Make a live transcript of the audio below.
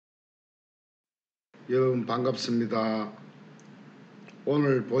여러분 반갑습니다.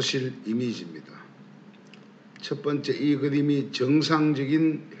 오늘 보실 이미지입니다. 첫 번째, 이 그림이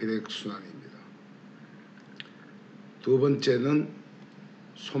정상적인 혈액순환입니다. 두 번째는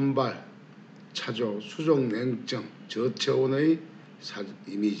손발, 차조, 수족냉증, 저체온의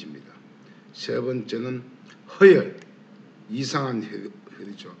이미지입니다. 세 번째는 허열, 이상한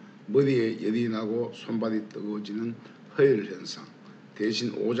혈이죠. 머리에 열이 나고 손발이 뜨거워지는 허열 현상.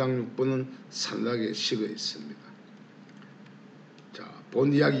 대신 오장육부는 산란하게 식어 있습니다. 자,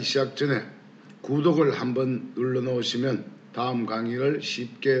 본 이야기 시작 전에 구독을 한번 눌러 놓으시면 다음 강의를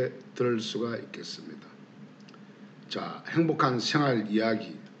쉽게 들을 수가 있겠습니다. 자, 행복한 생활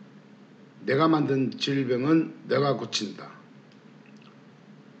이야기. 내가 만든 질병은 내가 고친다.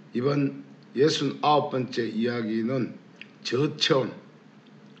 이번 69번째 이야기는 저체온,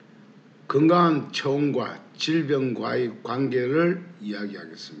 건강한 체온과 질병과의 관계를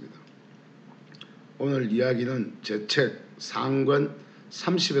이야기하겠습니다. 오늘 이야기는 제 책 상권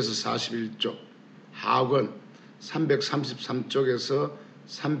 30에서 41쪽, 하권 333쪽에서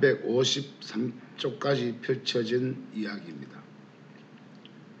 353쪽까지 펼쳐진 이야기입니다.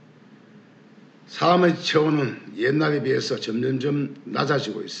 사람의 체온은 옛날에 비해서 점점점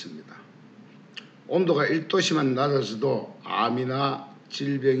낮아지고 있습니다. 온도가 1도씨만 낮아져도 암이나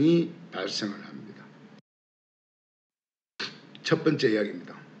질병이 발생을 합니다. 첫 번째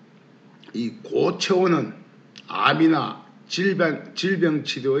이야기입니다. 이 고체온은 암이나 질병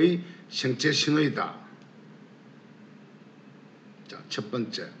치료의 생체 신호이다. 자, 첫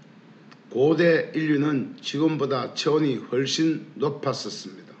번째, 고대 인류는 지금보다 체온이 훨씬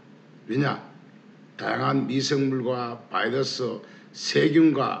높았었습니다. 왜냐? 다양한 미생물과 바이러스,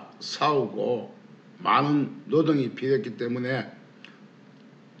 세균과 싸우고 많은 노동이 필요했기 때문에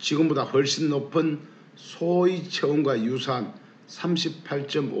지금보다 훨씬 높은 소위 체온과 유사한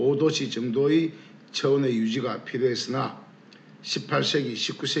 38.5도씨 정도의 체온의 유지가 필요했으나 18세기,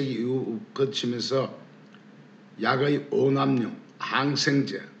 19세기 이후 거치면서 약의 오남용,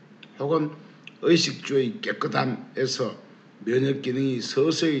 항생제 혹은 의식주의 깨끗함에서 면역 기능이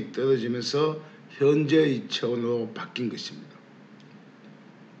서서히 떨어지면서 현재의 체온으로 바뀐 것입니다.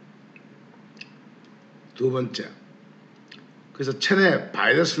 두 번째, 그래서 체내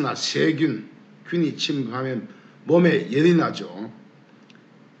바이러스나 세균, 균이 침입하면 몸에 열이 나죠.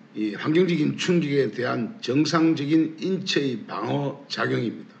 이 환경적인 충격에 대한 정상적인 인체의 방어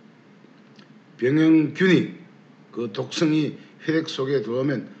작용입니다. 병영균이 그 독성이 혈액 속에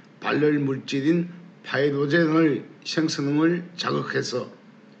들어오면 발열 물질인 파이로젠의 생성을 자극해서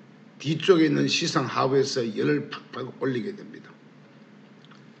뒤쪽에 있는 시상 하부에서 열을 팍팍 올리게 됩니다.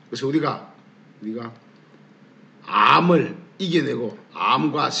 그래서 우리가 암을 이겨내고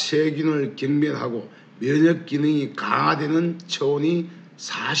암과 세균을 경멸하고 면역 기능이 강화되는 체온이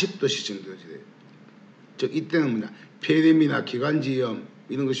 40도씨 정도 돼요. 즉 이때는 뭐냐, 폐렴이나 기관지염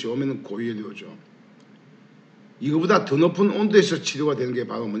이런 것이 오면 고열이 오죠. 이거보다 더 높은 온도에서 치료가 되는 게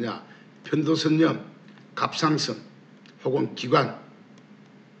바로 뭐냐, 편도선염, 갑상선 혹은 기관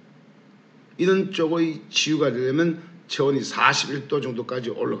이런 쪽의 치유가 되려면 체온이 41도 정도까지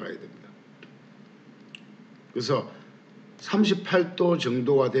올라가야 됩니다. 그래서 38도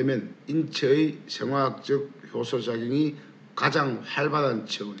정도가 되면 인체의 생화학적 효소작용이 가장 활발한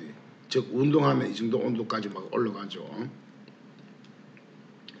체온이에요. 즉 운동하면 이 정도 온도까지 막 올라가죠.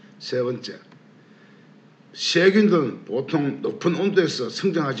 세 번째, 세균들은 보통 높은 온도에서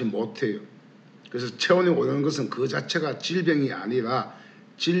성장하지 못해요. 그래서 체온이 오르는 것은 그 자체가 질병이 아니라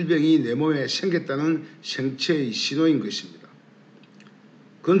질병이 내 몸에 생겼다는 생체의 신호인 것입니다.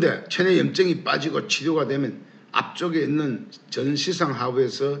 그런데 체내 염증이 빠지고 치료가 되면 앞쪽에 있는 전시상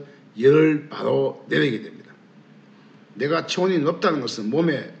하부에서 열을 바로 내리게 됩니다. 내가 체온이 높다는 것은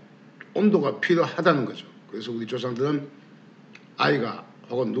몸에 온도가 필요하다는 거죠. 그래서 우리 조상들은 아이가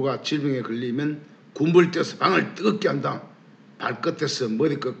혹은 누가 질병에 걸리면 군불 떼서 방을 뜨겁게 한 다음 발끝에서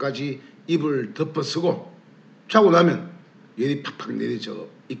머리끝까지 이불을 덮어 쓰고 자고 나면 열이 팍팍 내려져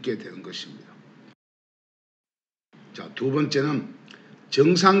있게 되는 것입니다. 자, 두 번째는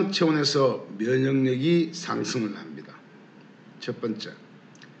정상 체온에서 면역력이 상승을 합니다. 첫 번째,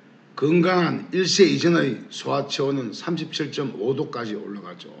 건강한 1세 이전의 소화 체온은 37.5도까지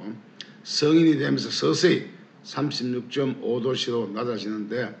올라가죠. 성인이 되면서 서서히 36.5도씨로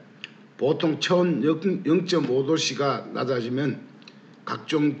낮아지는데 보통 체온 0.5도씨가 낮아지면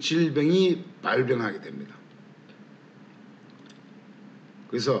각종 질병이 발병하게 됩니다.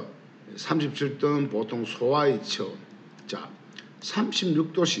 그래서 37도는 보통 소화의 체온. 자,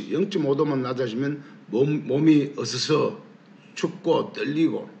 36도씨 0.5도만 낮아지면 몸이 어서서 춥고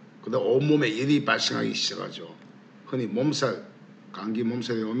떨리고 그다음 온몸에 열이 발생하기 시작하죠. 흔히 몸살, 감기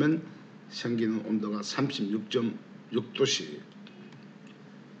몸살이 오면 생기는 온도가 36.6도씨.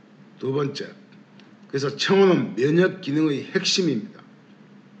 두 번째, 그래서 체온은 면역 기능의 핵심입니다.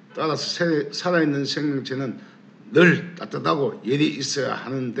 따라서 살아있는 생명체는 늘 따뜻하고 열이 있어야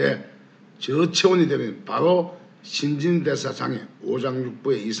하는데 저체온이 되면 바로 신진대사 장애,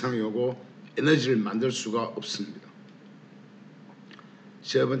 오장육부에 이상이 오고 에너지를 만들 수가 없습니다.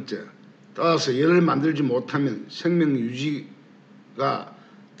 세 번째, 따라서 열을 만들지 못하면 생명 유지가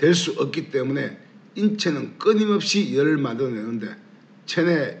될 수 없기 때문에 인체는 끊임없이 열을 만들어내는데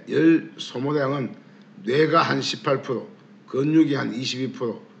체내 열 소모량은 뇌가 한 18%, 근육이 한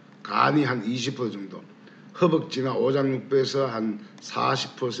 22%, 간이 한 20% 정도, 허벅지나 오장육부에서 한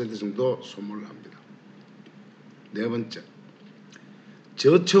 40% 정도 소모를 합니다. 네 번째,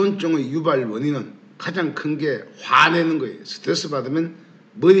 저체온증의 유발 원인은 가장 큰 게 화내는 거예요. 스트레스 받으면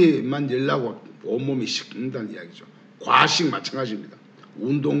머리만 열나고 온몸이 식는다는 이야기죠. 과식 마찬가지입니다.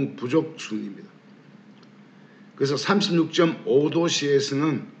 운동 부족 순입니다. 그래서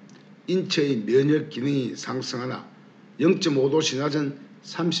 36.5도씨에서는 인체의 면역 기능이 상승하나 0.5도씨 낮은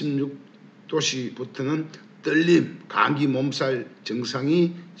 36도씨부터는 떨림, 감기, 몸살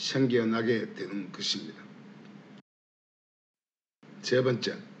증상이 생겨나게 되는 것입니다. 세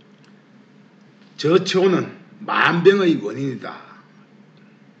번째, 저체온은 만병의 원인이다.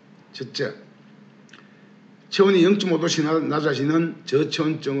 첫째, 체온이 0.5도씩 낮아지는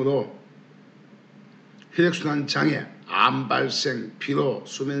저체온증으로 혈액순환 장애, 암 발생, 피로,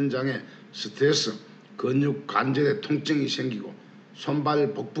 수면 장애, 스트레스, 근육 관절에 통증이 생기고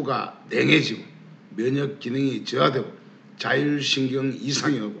손발 복부가 냉해지고 면역 기능이 저하되고 자율신경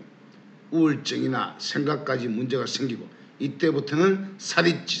이상이 오고 우울증이나 생각까지 문제가 생기고 이때부터는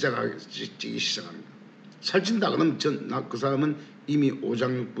살이 찌기 시작합니다. 살찐다 그러면 그 사람은 이미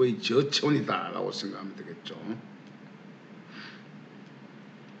오장육부의 저체온이다 라고 생각하면 되겠죠.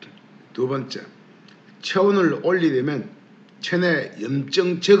 두 번째, 체온을 올리려면 체내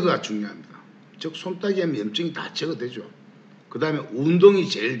염증 제거가 중요합니다. 즉 손따기 하면 염증이 다 제거되죠. 그 다음에 운동이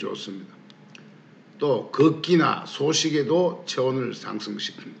제일 좋습니다. 또 걷기나 소식에도 체온을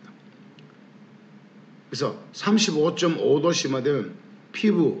상승시킵니다. 그래서 35.5도씨만 되면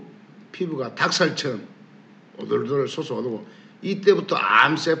피부가 닭살처럼 오돌오돌 솟아오르고 이때부터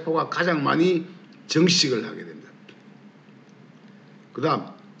암세포가 가장 많이 증식을 하게 됩니다. 그 다음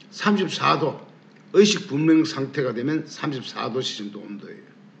 34도, 의식불명 상태가 되면 34도씨 정도 온도예요.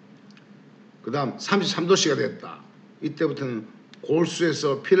 그 다음 33도씨가 됐다. 이때부터는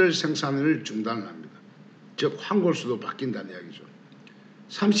골수에서 피를 생산을 중단합니다. 즉 황골수도 바뀐다는 이야기죠.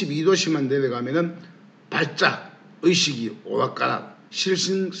 32도씨만 내려가면은 발작, 의식이 오락가락,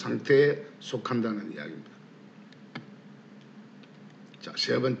 실신 상태에 속한다는 이야기입니다. 자,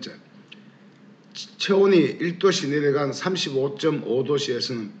 세 번째, 체온이 1도씨 내려간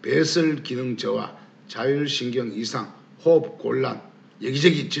 35.5도씨에서는 배설 기능 저하, 자율신경 이상, 호흡 곤란,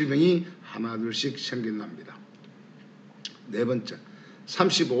 여기저기 질병이 하나둘씩 생겨납니다. 네 번째,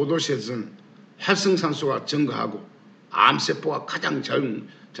 35도씨에서는 활성산소가 증가하고 암세포가 가장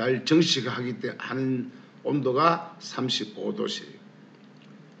잘 증식하기 때문에 하는 온도가 35도씨예요.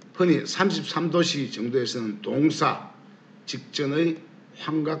 흔히 33도씨 정도에서는 동사 직전의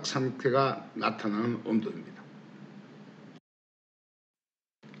환각 상태가 나타나는 온도입니다.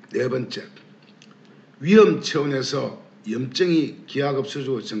 네 번째, 위험 체온에서 염증이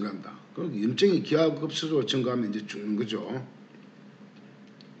기하급수적으로 증가한다. 그럼 염증이 기하급수적으로 증가하면 이제 죽는 거죠.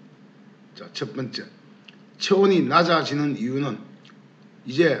 자, 첫 번째, 체온이 낮아지는 이유는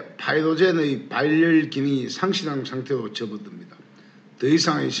이제 파이로젠의 발열 기능이 상실한 상태로 접어듭니다. 더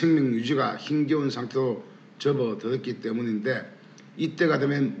이상의 생명 유지가 힘겨운 상태로 접어들었기 때문인데 이때가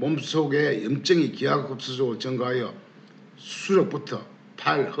되면 몸속에 염증이 기하급수적으로 증가하여 수족부터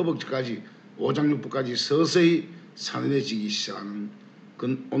팔, 허벅지까지 오장육부까지 서서히 사늘해지기 시작하는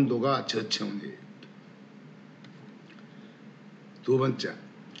그 온도가 저체온이에요. 두 번째,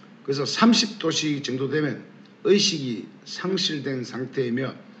 그래서 30도씨 정도 되면 의식이 상실된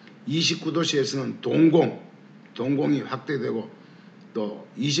상태이며 29도씨에서는 동공이 확대되고 또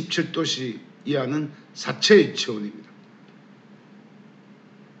 27도씨 이하는 사체의 체온입니다.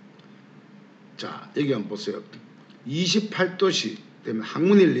 자, 여기 한번 보세요. 28도씨 되면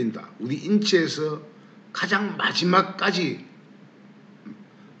항문이 열린다. 우리 인체에서 가장 마지막까지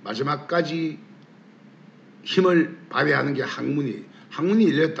힘을 발휘하는 게 항문이에요.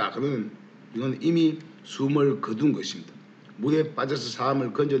 항문이 열렸다 그러면 이건 이미 숨을 거둔 것입니다. 물에 빠져서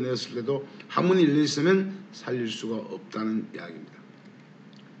사람을 건져내었을 때도 항문이 열려 있으면 살릴 수가 없다는 이야기입니다.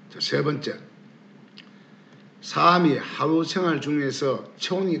 자, 세 번째, 사람이 하루 생활 중에서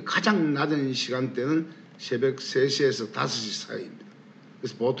체온이 가장 낮은 시간대는 새벽 3시에서 5시 사이입니다.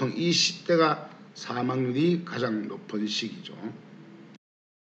 그래서 보통 이 시대가 사망률이 가장 높은 시기죠.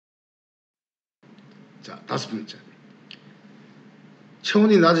 자, 5번째.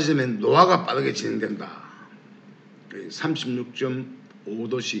 체온이 낮아지면 노화가 빠르게 진행된다.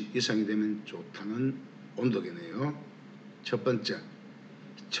 36.5도씨 이상이 되면 좋다는 온도계네요. 첫 번째,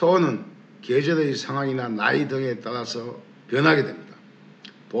 체온은 계절의 상황이나 나이 등에 따라서 변하게 됩니다.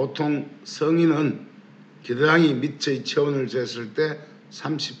 보통 성인은 겨드랑이 밑의 체온을 쟀을 때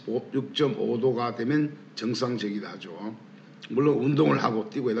 36.5도가 되면 정상적이라 하죠. 물론 운동을 하고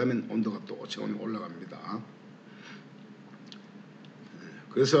뛰고 이러면 온도가 또 체온이 올라갑니다.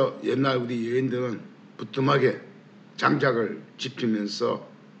 그래서 옛날 우리 여인들은 부뚜막에 장작을 지피면서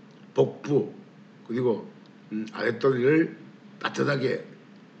복부 그리고 아랫도리를 따뜻하게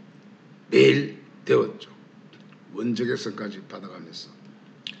매일 데웠죠. 원적외선까지 받아가면서.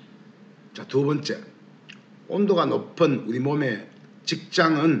 자, 2번째, 온도가 높은 우리 몸의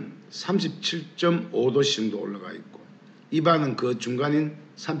직장은 37.5도씨 정도 올라가 있고 입안은 그 중간인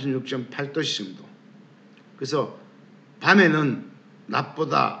 36.8도씨 정도. 그래서 밤에는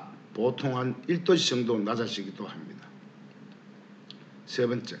낮보다 보통 한 1도씨 정도 낮아지기도 합니다.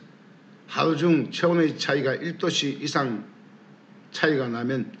 3번째, 하루 중 체온의 차이가 1도씨 이상 차이가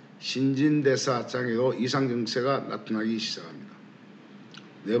나면 신진대사 장애로 이상 증세가 나타나기 시작합니다.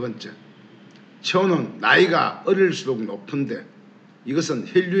 4번째, 체온은 나이가 어릴수록 높은데 이것은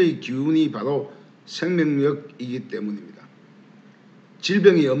혈류의 기운이 바로 생명력이기 때문입니다.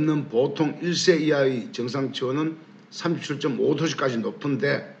 질병이 없는 보통 1세 이하의 정상 체온은 37.5도씨까지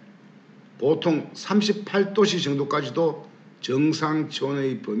높은데 보통 38도씨 정도까지도 정상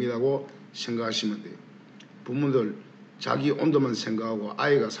체온의 범위라고 생각하시면 돼요. 부모들 자기 온도만 생각하고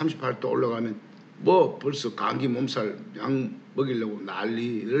아이가 38도 올라가면 뭐 벌써 감기 몸살 약 먹이려고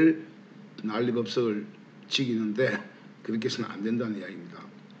난리법석을 지기는데 그렇게 해서는 안 된다는 이야기입니다.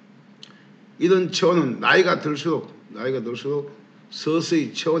 이런 체온은 나이가 들수록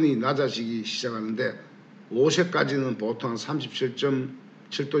서서히 체온이 낮아지기 시작하는데 5세까지는 보통 한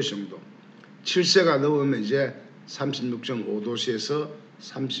 37.7도씨 정도, 7세가 넘으면 이제 36.5도씨에서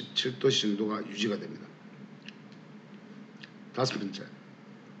 37도씨 정도가 유지가 됩니다. 5번째,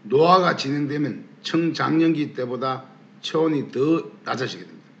 노화가 진행되면 청장년기 때보다 체온이 더 낮아지게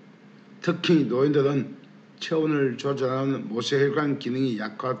됩니다. 특히 노인들은 체온을 조절하는 모세혈관 기능이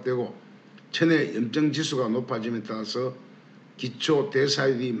약화되고 체내 염증지수가 높아짐에 따라서 기초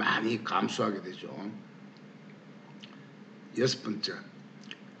대사율이 많이 감소하게 되죠. 6번째,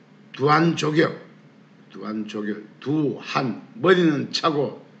 두한조결, 두한, 머리는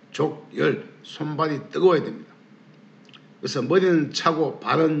차고 족열, 손발이 뜨거워야 됩니다. 그래서 머리는 차고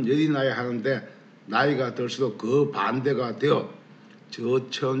발은 열이 나야 하는데 나이가 들수록 그 반대가 되어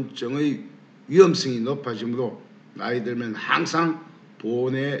저체온증의 위험성이 높아지므로 나이 들면 항상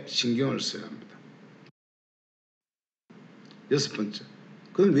보온에 신경을 써야 합니다. 6번째,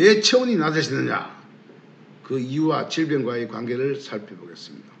 그럼 왜 체온이 낮아지느냐? 그 이유와 질병과의 관계를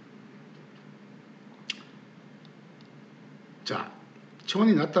살펴보겠습니다. 자,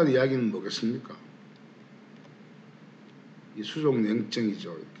 체온이 낮다는 이야기는 뭐겠습니까? 이 수족 냉증이죠.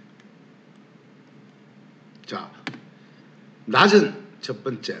 이렇게. 자, 첫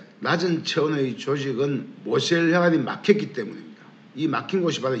번째, 낮은 체온의 조직은 모세혈관이 막혔기 때문입니다. 이 막힌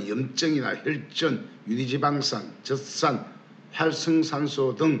곳이 바로 염증이나 혈전, 유리지방산, 젖산,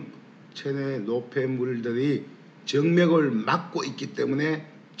 활성산소 등 체내 노폐물들이 정맥을 막고 있기 때문에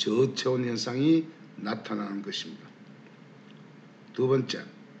저체온 현상이 나타나는 것입니다. 2번째,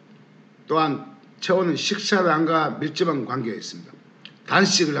 또한 체온은 식사량과 밀접한 관계가 있습니다.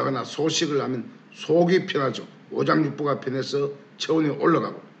 단식을 하거나 소식을 하면 속이 편하죠. 오장육부가 편해서 체온이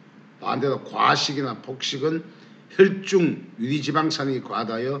올라가고, 반대로 과식이나 폭식은 혈중 유리지방산이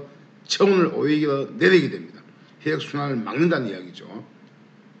과다하여 체온을 오히려 내리게 됩니다. 혈액순환을 막는다는 이야기죠.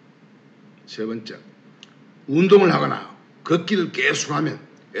 3번째, 운동을 하거나 걷기를 계속 하면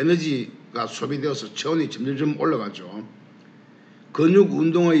에너지가 소비되어서 체온이 점점 올라가죠. 근육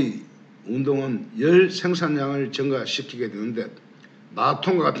운동은 열 생산량을 증가시키게 되는데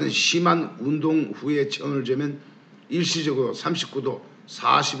마라톤과 같은 심한 운동 후에 체온을 재면 일시적으로 39도,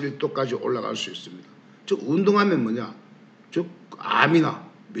 41도까지 올라갈 수 있습니다. 즉 운동하면 뭐냐? 즉 암이나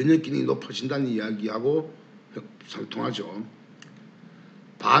면역력이 높아진다는 이야기하고 상통하죠.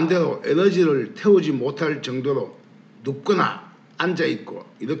 반대로 에너지를 태우지 못할 정도로 눕거나 앉아있고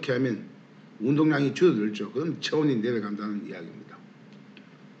이렇게 하면 운동량이 줄어들죠. 그럼 체온이 내려간다는 이야기입니다.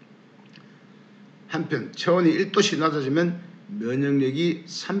 한편 체온이 1도씩 낮아지면 면역력이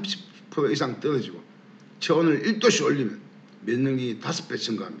 30% 이상 떨어지고 체온을 1도씩 올리면 면역력이 5배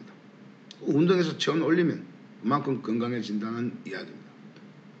증가합니다. 운동에서 체온 올리면 그만큼 건강해진다는 이야기입니다.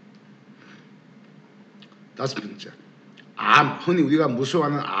 5번째, 암, 흔히 우리가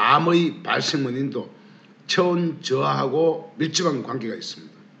무서워하는 암의 발생 원인도 체온 저하하고 밀접한 관계가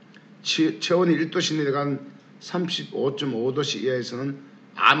있습니다. 체온이 1도씩 내려간 35.5도씨 이하에서는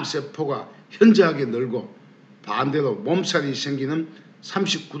암세포가 현저하게 늘고, 반대로 몸살이 생기는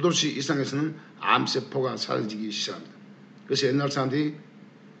 39도씨 이상에서는 암세포가 사라지기 시작합니다. 그래서 옛날 사람들이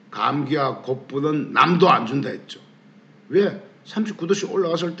감기와 곧부는 남도 안 준다 했죠. 왜? 39도씩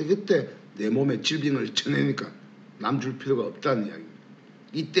올라갔을 때 그때 내 몸에 질병을 쳐내니까 남 줄 필요가 없다는 이야기입니다.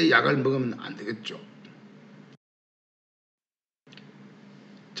 이때 약을 먹으면 안 되겠죠.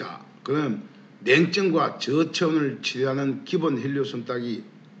 자, 그럼 냉증과 저체온을 치료하는 기본 혈류손따기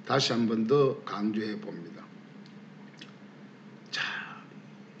다시 한 번 더 강조해 봅니다. 자,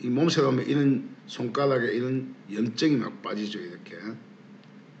 이 몸살에 오면 이런 손가락에 이런 염증이 막 빠지죠. 이렇게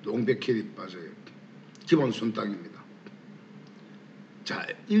농백혈이 빠져요. 기본 손따기입니다. 자,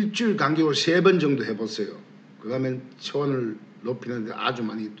 일주일 간격으로 3번 정도 해보세요. 그러면 체온을 높이는 데 아주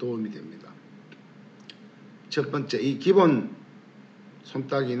많이 도움이 됩니다. 첫 번째, 이 기본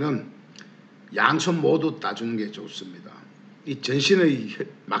손따기는 양손 모두 따주는 게 좋습니다. 이 전신의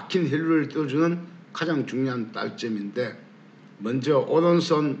막힌 혈류를 떼어주는 가장 중요한 딸점인데, 먼저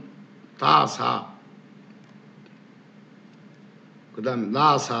오른손 다사, 그 다음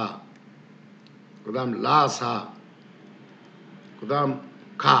나사, 그 다음 라사, 그 다음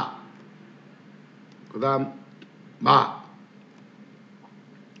가, 그 다음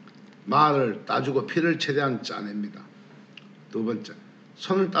마를 따주고 피를 최대한 짜냅니다. 두 번째,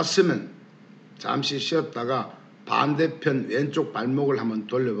 손을 땄으면 잠시 쉬었다가 반대편 왼쪽 발목을 한번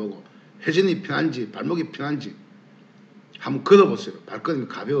돌려보고 회전이 편한지 발목이 편한지 한번 걷어보세요. 발걸음이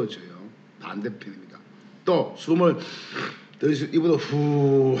가벼워져요. 반대편입니다. 또 숨을 입으로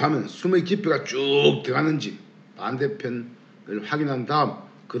후 하면 숨의 깊이가 쭉 들어가는지 반대편을 확인한 다음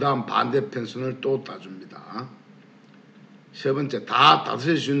그 다음 반대편 손을 또 따줍니다. 세 번째, 다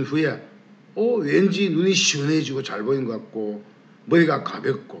따스해준 후에 왠지 눈이 시원해지고 잘 보이는 것 같고 머리가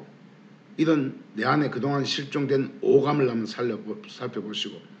가볍고 이런 내 안에 그동안 실종된 오감을 한번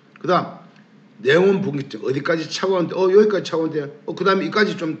살펴보시고, 그 다음 내원 분기점 어디까지 차가운데 여기까지 차가운데 그 다음에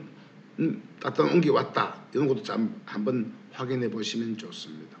여기까지 좀 따뜻한 온기 왔다, 이런 것도 좀 한번 확인해 보시면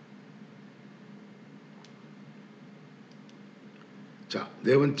좋습니다. 자,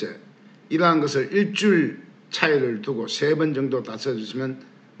 네 번째, 이러한 것을 일주일 차이를 두고 3번 정도 다쳐주시면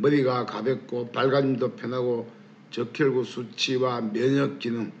머리가 가볍고 발가림도 편하고 적혈구 수치와 면역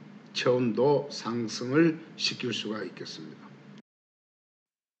기능, 체온도 상승을 시킬 수가 있겠습니다.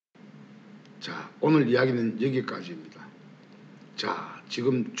 자, 오늘 이야기는 여기까지입니다. 자,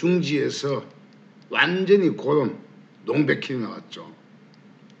 지금 중지에서 완전히 고른 농백혈이 나왔죠.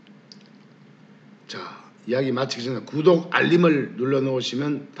 자, 이야기 마치기 전에 구독, 알림을 눌러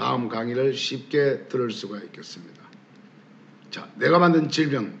놓으시면 다음 강의를 쉽게 들을 수가 있겠습니다. 자, 내가 만든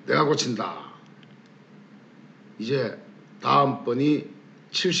질병 내가 고친다. 이제 다음번이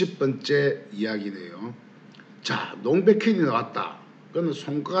 70번째 이야기네요. 자, 농백혈이 나왔다. 그건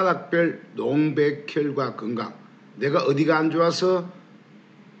손가락별 농백혈과 건강, 내가 어디가 안 좋아서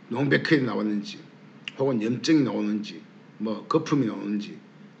농백혈이 나왔는지 혹은 염증이 나오는지 뭐 거품이 나오는지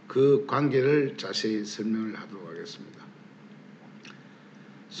그 관계를 자세히 설명을 하도록 하겠습니다.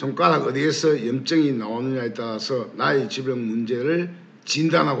 손가락 어디에서 염증이 나오느냐에 따라서 나의 질병 문제를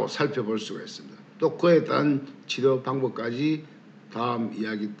진단하고 살펴볼 수가 있습니다. 또 그에 따른 치료 방법까지 다음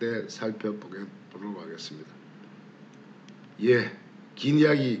이야기 때 살펴보도록 하겠습니다. 예, 긴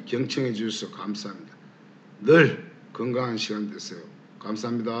이야기 경청해 주셔서 감사합니다. 늘 건강한 시간 되세요.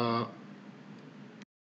 감사합니다.